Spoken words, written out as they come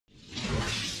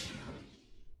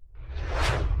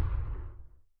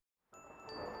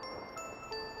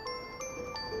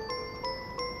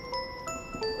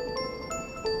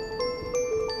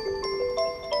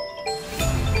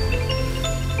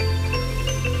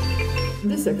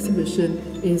This exhibition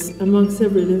is among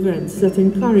several events that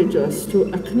encourage us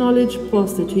to acknowledge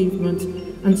past achievement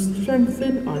and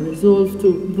strengthen our resolve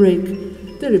to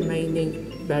break the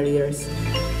remaining barriers.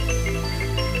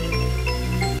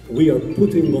 We are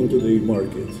putting onto the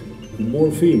market more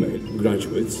female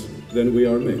graduates than we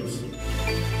are males.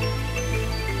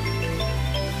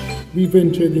 We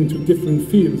ventured into different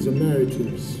fields and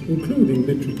narratives, including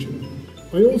literature.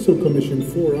 I also commissioned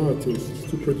 4 artists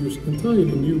to produce entirely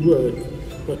new work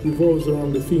that revolves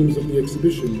around the themes of the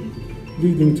exhibition,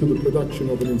 leading to the production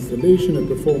of an installation, a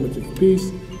performative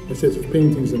piece, a set of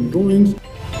paintings and drawings.